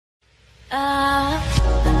I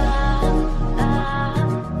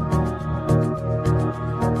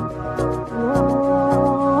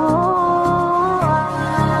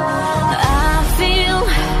feel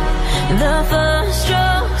the first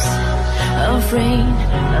drops of rain,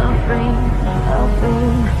 of rain, of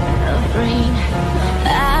rain, of rain.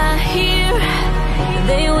 I hear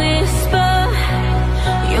they whisper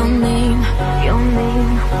your name, your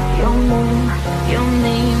name, your name, your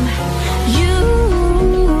name. You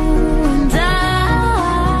and I,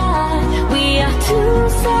 we are two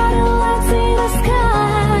satellites in the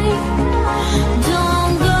sky.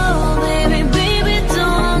 Don't go, baby, baby,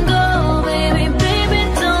 don't go, baby, baby,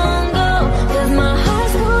 don't go, 'cause my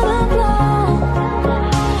heart's gonna blow.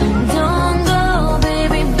 Don't go,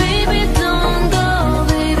 baby, baby, don't go,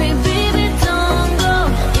 baby, baby, don't go.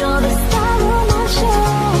 You're the star of my show.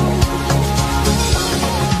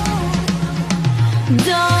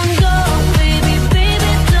 Don't go, baby,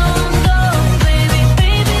 baby, don't go, baby,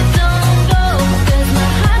 baby, don't go, 'cause my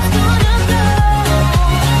heart's gonna blow.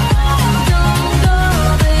 Don't go,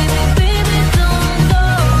 baby, baby, don't go,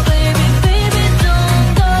 baby, baby, don't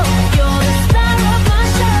go. You're the star of my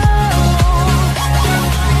show.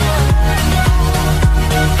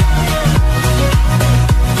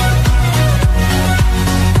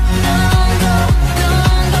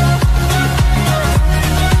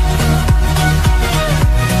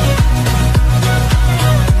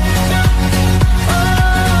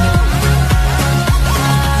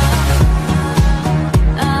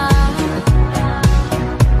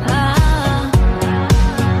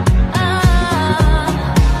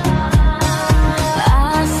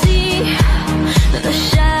 I see the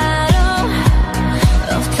shadow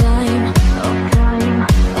of time, of time,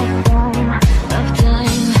 of time, of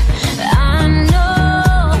time. I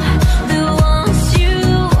know that once you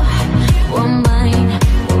were mine,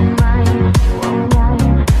 were mine, were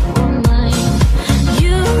mine, were mine.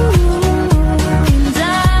 You and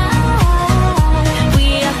I, we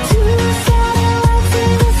are two satellites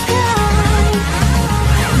in the sky.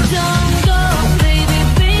 Don't go, baby,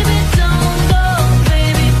 baby, don't go,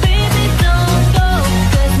 baby, baby, don't go,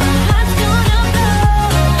 'cause my heart's gonna blow.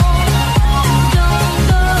 Don't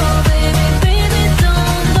go, baby, baby,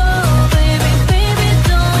 don't go, baby, baby,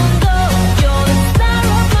 don't go. You're the star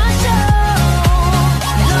of my show.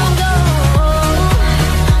 Don't go,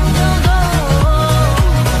 don't go, don't go,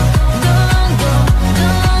 don't go,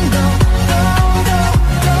 don't go, don't go,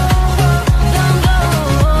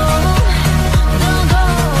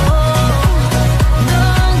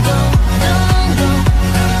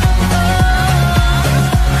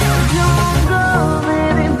 don't go,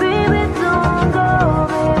 baby, baby, don't go,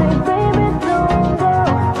 baby, baby, don't go,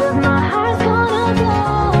 'cause my heart's gonna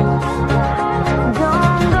blow.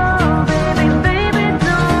 Don't go, baby, baby,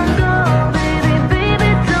 don't go, baby, baby,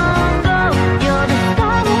 don't go. You're the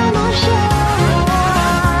star of my show.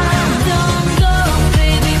 Don't go,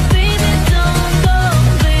 baby, baby, don't go,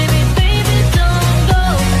 baby, baby, don't go,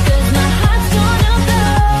 'cause my heart's gonna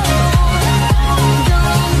blow.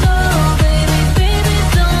 Don't go, baby, baby,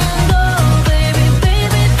 don't go, baby,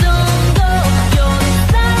 baby, don't go. You're the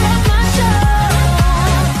star of my show.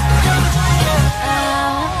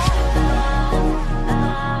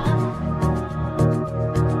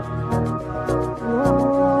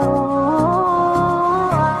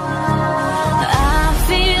 I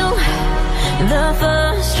feel the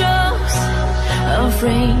first drops of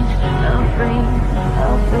rain, of rain,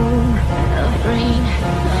 of rain, of rain.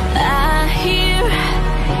 I hear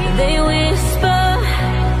they whisper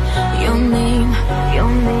your name,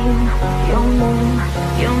 your name, your name,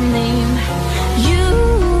 your name. You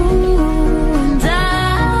and I,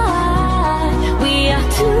 we are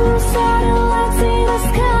two satellites in the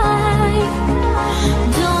sky.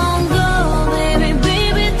 Don't go, baby,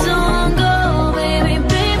 baby, don't go, baby,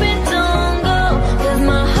 baby, don't go, 'cause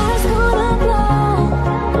my heart's gonna blow.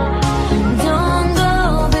 Don't go,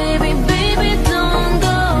 baby, baby, don't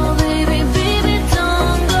go, baby, baby,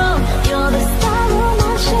 don't go. You're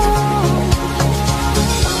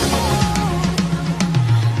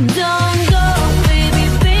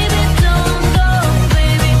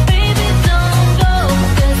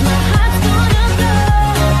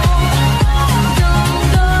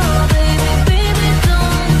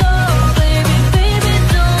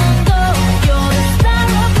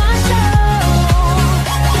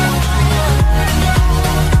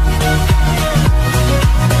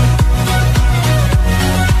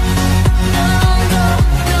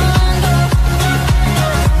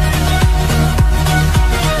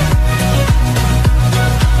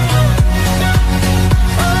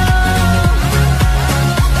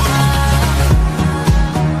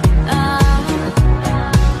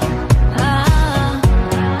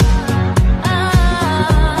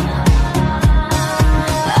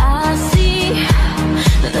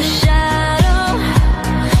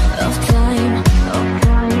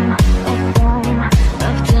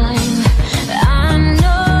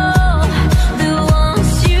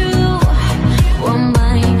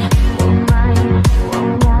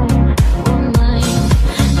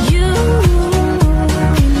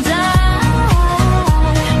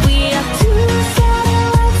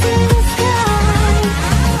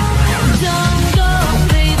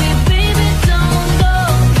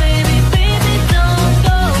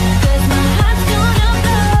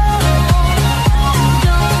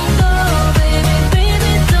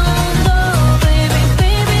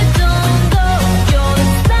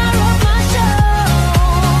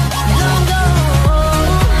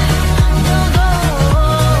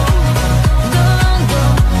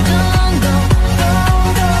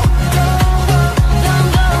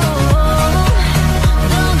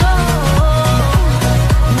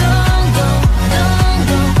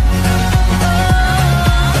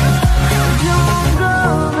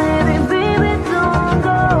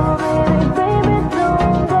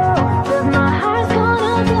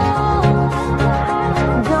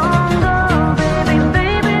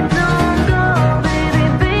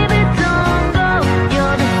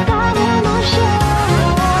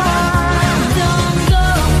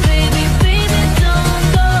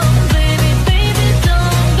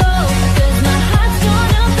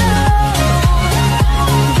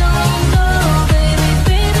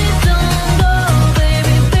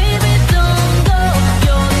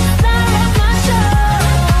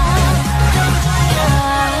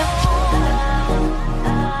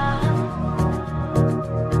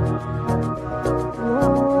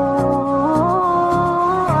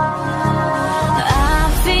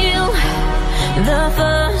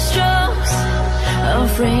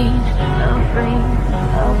rain, of rain,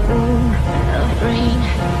 of rain, of rain.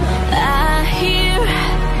 I hear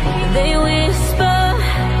they whisper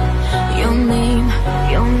your name,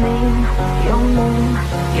 your name, your name,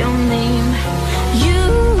 your name.